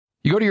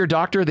You go to your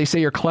doctor, they say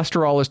your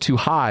cholesterol is too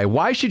high.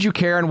 Why should you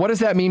care, and what does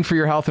that mean for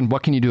your health, and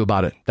what can you do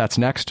about it? That's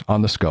next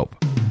on The Scope.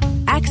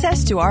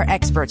 Access to our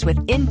experts with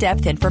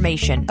in-depth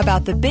information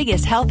about the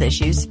biggest health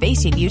issues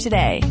facing you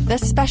today. The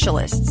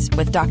Specialists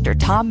with Dr.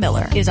 Tom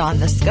Miller is on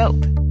The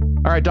Scope.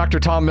 All right, Dr.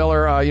 Tom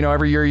Miller,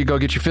 every year you go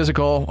get your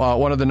physical.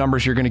 One of the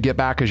numbers you're going to get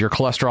back is your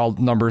cholesterol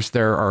numbers.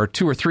 There are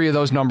 2 or 3 of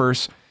those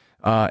numbers.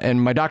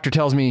 And my doctor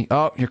tells me,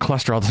 oh, your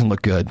cholesterol doesn't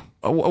look good.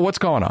 What's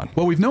going on?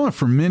 Well, we've known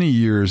for many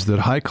years that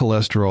high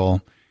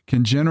cholesterol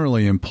can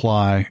generally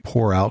imply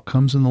poor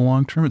outcomes in the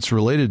long term. It's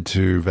related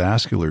to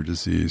vascular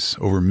disease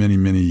over many,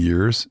 many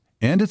years.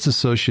 And it's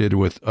associated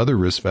with other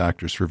risk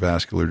factors for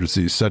vascular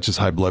disease, such as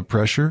high blood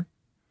pressure,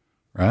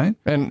 right?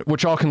 And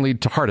which all can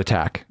lead to heart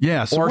attack.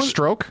 Yeah. Or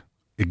stroke.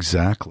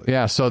 Exactly.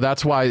 Yeah. So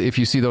that's why if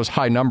you see those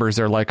high numbers,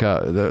 they're like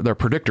their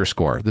predictor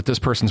score that this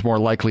person's more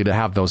likely to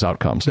have those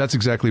outcomes. That's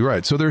exactly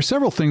right. So there are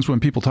several things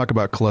when people talk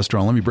about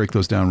cholesterol. Let me break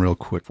those down real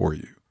quick for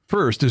you.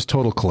 First is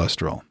total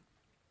cholesterol.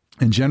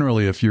 And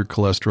generally, if your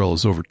cholesterol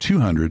is over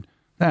 200,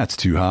 that's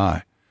too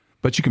high.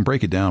 But you can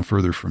break it down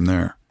further from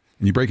there.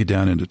 And you break it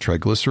down into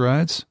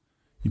triglycerides.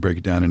 You break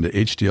it down into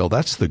HDL.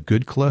 That's the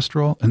good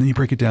cholesterol. And then you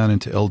break it down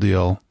into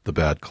LDL, the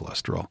bad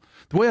cholesterol.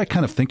 The way I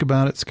kind of think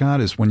about it,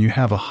 Scott, is when you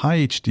have a high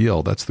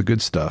HDL, that's the good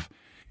stuff.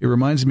 It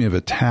reminds me of a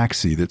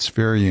taxi that's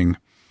ferrying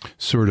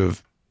sort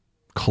of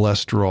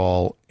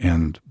cholesterol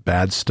and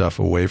bad stuff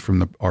away from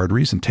the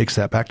arteries and takes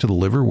that back to the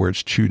liver where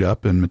it's chewed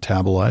up and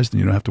metabolized, and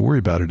you don't have to worry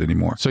about it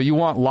anymore. So you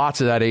want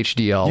lots of that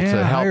HDL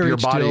to help your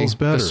body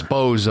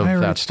dispose of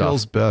that stuff.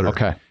 HDL's better.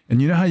 Okay.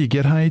 And you know how you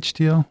get high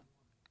HDL?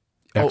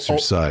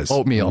 Exercise.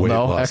 Oatmeal.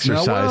 No, loss.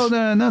 exercise.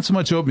 Not so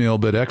much oatmeal,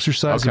 but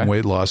exercise and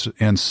weight loss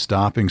and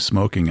stopping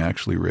smoking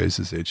actually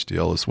raises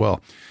HDL as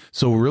well.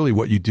 So really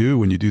what you do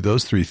when you do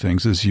those 3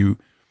 things is you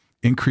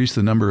increase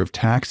the number of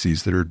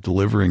taxis that are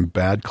delivering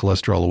bad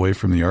cholesterol away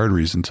from the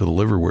arteries into the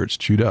liver where it's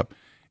chewed up.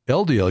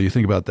 LDL, you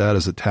think about that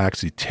as a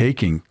taxi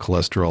taking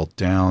cholesterol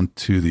down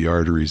to the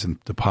arteries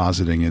and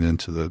depositing it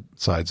into the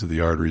sides of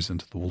the arteries,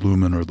 into the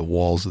lumen or the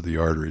walls of the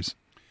arteries.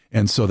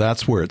 And so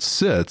that's where it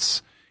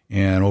sits.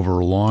 And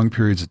over long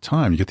periods of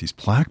time, you get these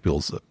plaque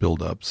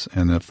buildups.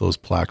 And if those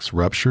plaques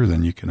rupture,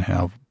 then you can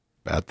have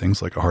bad things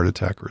like a heart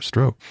attack or a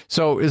stroke.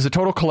 So is the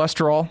total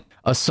cholesterol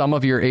a sum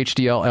of your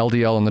HDL,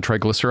 LDL, and the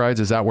triglycerides?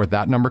 Is that where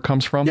that number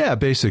comes from? Yeah,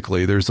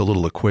 basically. There's a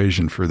little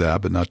equation for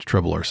that, but not to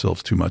trouble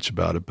ourselves too much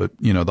about it. But,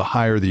 the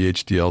higher the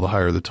HDL, the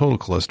higher the total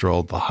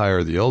cholesterol, the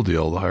higher the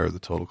LDL, the higher the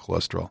total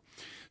cholesterol.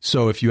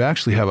 So if you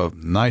actually have a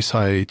nice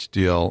high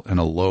HDL and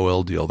a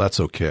low LDL, that's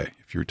okay.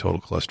 If your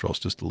total cholesterol is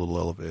just a little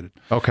elevated.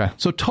 Okay.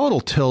 So total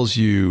tells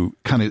you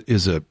kind of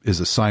is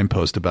a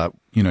signpost about,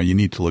 you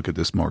need to look at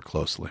this more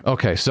closely.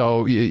 Okay.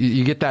 So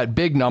you get that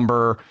big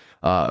number.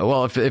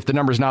 If the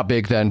number's not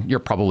big, then you're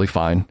probably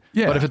fine.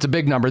 Yeah. But if it's a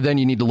big number, then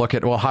you need to look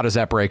at, how does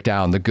that break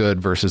down? The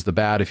good versus the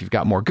bad. If you've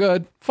got more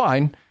good,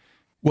 fine.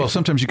 Well,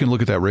 sometimes you can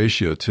look at that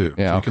ratio too.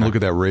 Yeah, so you can look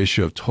at that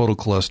ratio of total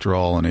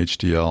cholesterol and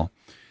HDL.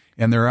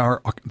 And there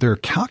are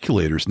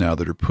calculators now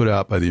that are put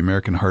out by the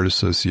American Heart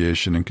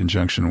Association in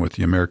conjunction with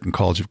the American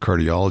College of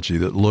Cardiology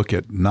that look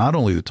at not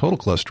only the total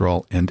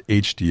cholesterol and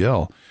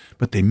HDL,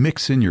 but they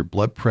mix in your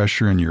blood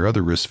pressure and your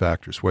other risk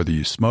factors, whether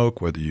you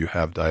smoke, whether you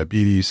have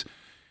diabetes,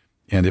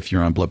 and if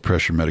you're on blood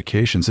pressure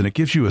medications. And it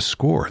gives you a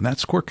score. And that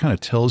score kind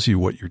of tells you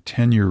what your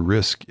 10-year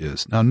risk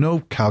is. Now,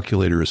 no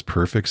calculator is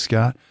perfect,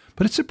 Scott,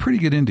 but it's a pretty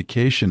good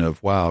indication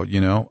of, wow,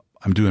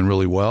 I'm doing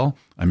really well.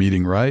 I'm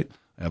eating right.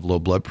 I have low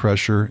blood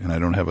pressure and I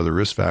don't have other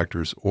risk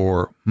factors,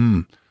 or,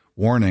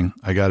 warning,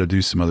 I got to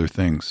do some other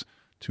things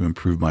to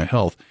improve my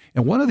health.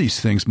 And one of these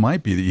things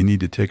might be that you need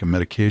to take a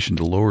medication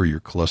to lower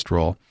your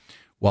cholesterol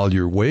while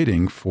you're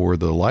waiting for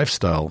the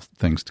lifestyle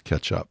things to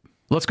catch up.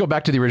 Let's go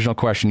back to the original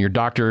question. Your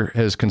doctor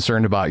is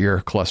concerned about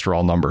your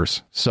cholesterol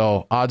numbers.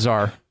 So odds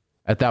are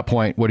at that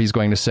point, what he's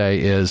going to say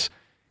is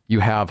you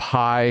have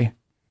high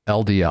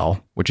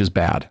LDL, which is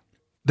bad.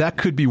 That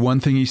could be one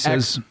thing he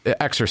says.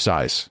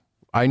 Exercise.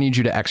 I need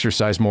you to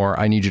exercise more.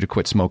 I need you to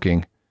quit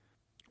smoking.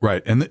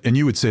 Right. And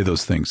you would say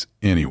those things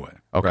anyway.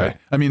 Okay. Right?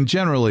 I mean,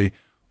 generally,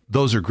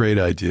 those are great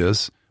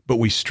ideas, but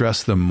we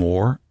stress them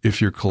more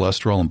if your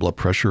cholesterol and blood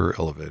pressure are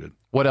elevated.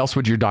 What else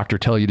would your doctor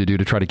tell you to do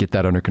to try to get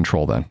that under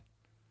control then?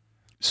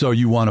 So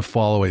you want to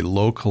follow a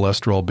low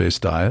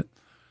cholesterol-based diet,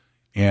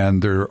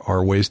 and there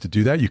are ways to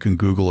do that. You can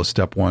Google a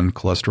step 1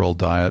 cholesterol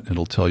diet.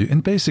 It'll tell you.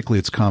 And basically,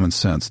 it's common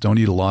sense. Don't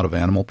eat a lot of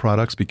animal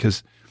products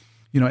because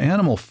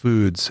animal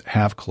foods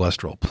have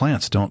cholesterol.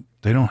 Plants don't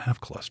have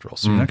cholesterol.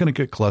 So you're not going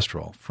to get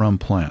cholesterol from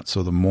plants.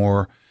 So the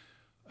more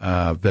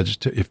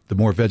if the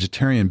more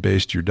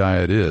vegetarian-based your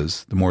diet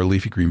is, the more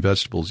leafy green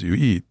vegetables you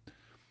eat,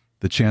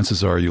 the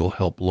chances are you'll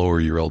help lower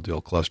your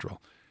LDL cholesterol.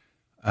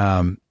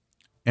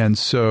 And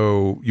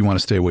so you want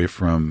to stay away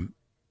from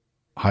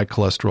high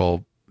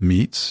cholesterol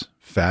meats,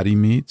 fatty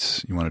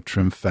meats. You want to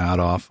trim fat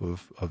off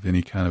of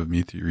any kind of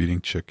meat that you're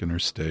eating, chicken or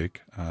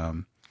steak.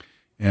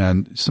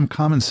 And some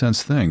common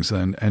sense things.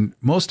 And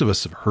most of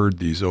us have heard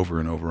these over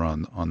and over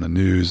on the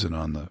news and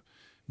on the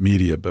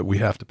media, but we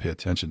have to pay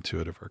attention to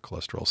it if our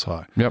cholesterol's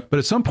high. Yep. But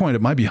at some point,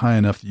 it might be high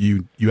enough that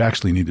you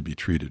actually need to be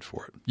treated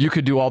for it. You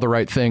could do all the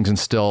right things and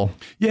still...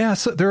 Yeah,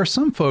 so there are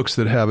some folks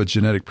that have a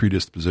genetic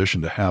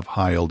predisposition to have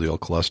high LDL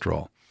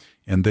cholesterol,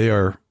 and they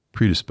are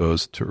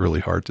predisposed to early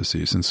heart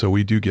disease. And so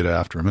we do get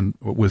after them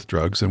with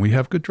drugs, and we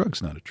have good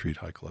drugs now to treat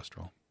high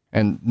cholesterol.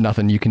 And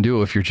nothing you can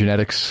do if your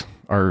genetics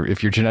are,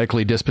 if you're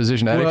genetically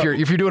dispositioned, well,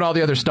 if you're doing all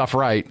the other stuff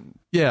right.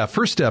 Yeah,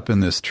 first step in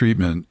this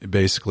treatment,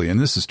 basically, and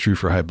this is true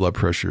for high blood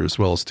pressure as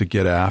well, is to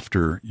get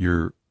after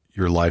your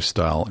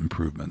lifestyle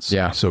improvements.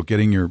 Yeah. So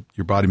getting your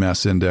body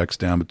mass index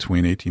down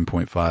between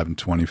 18.5 and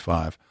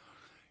 25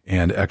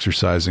 and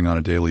exercising on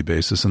a daily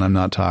basis. And I'm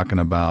not talking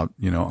about,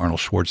 Arnold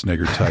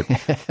Schwarzenegger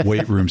type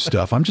weight room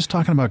stuff. I'm just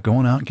talking about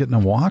going out and getting a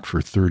walk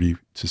for 30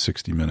 to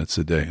 60 minutes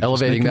a day.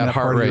 Elevating that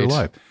heart rate.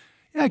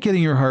 Yeah,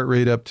 getting your heart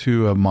rate up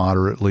to a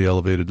moderately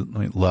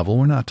elevated level.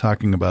 We're not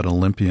talking about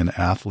Olympian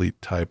athlete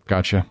type,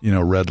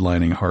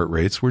 redlining heart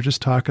rates. We're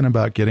just talking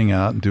about getting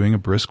out and doing a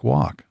brisk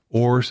walk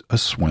or a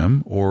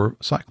swim or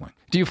cycling.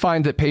 Do you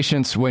find that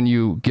patients, when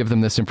you give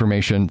them this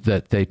information,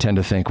 that they tend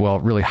to think, well,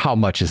 really, how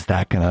much is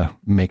that going to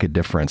make a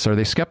difference? Are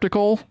they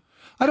skeptical?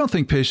 I don't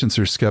think patients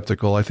are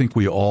skeptical. I think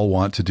we all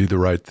want to do the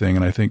right thing.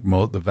 And I think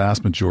the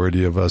vast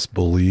majority of us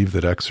believe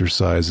that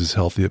exercise is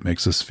healthy. It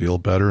makes us feel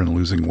better, and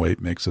losing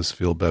weight makes us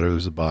feel better.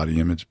 There's a body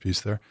image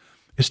piece there.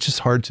 It's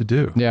just hard to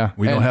do. Yeah.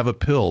 We don't have a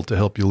pill to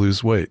help you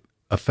lose weight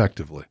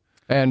effectively.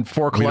 And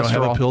for cholesterol, we don't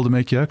have a pill to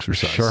make you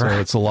exercise. Sure. So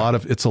it's a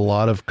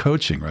lot of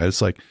coaching, right?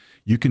 It's like,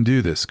 you can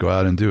do this, go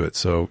out and do it.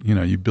 So,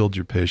 you build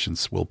your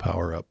patient's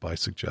willpower up by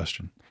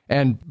suggestion.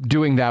 And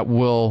doing that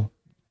will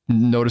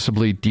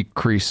noticeably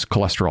decrease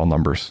cholesterol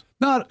numbers.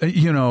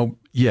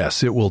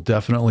 Yes, it will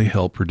definitely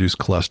help reduce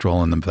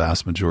cholesterol in the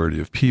vast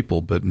majority of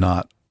people, but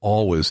not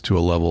always to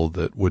a level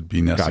that would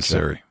be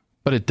necessary. Gotcha.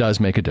 But it does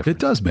make a difference. It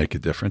does make a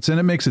difference, and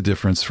it makes a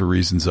difference for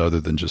reasons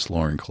other than just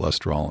lowering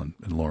cholesterol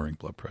and lowering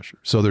blood pressure.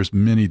 So there's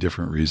many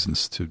different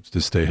reasons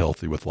to stay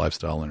healthy with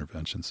lifestyle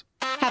interventions.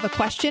 Have a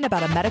question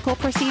about a medical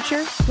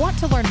procedure? Want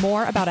to learn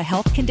more about a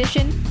health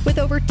condition? With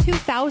over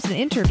 2,000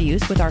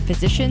 interviews with our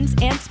physicians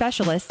and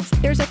specialists,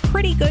 there's a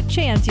pretty good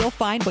chance you'll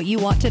find what you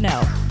want to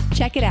know.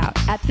 Check it out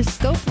at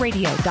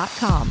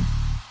thescoperadio.com.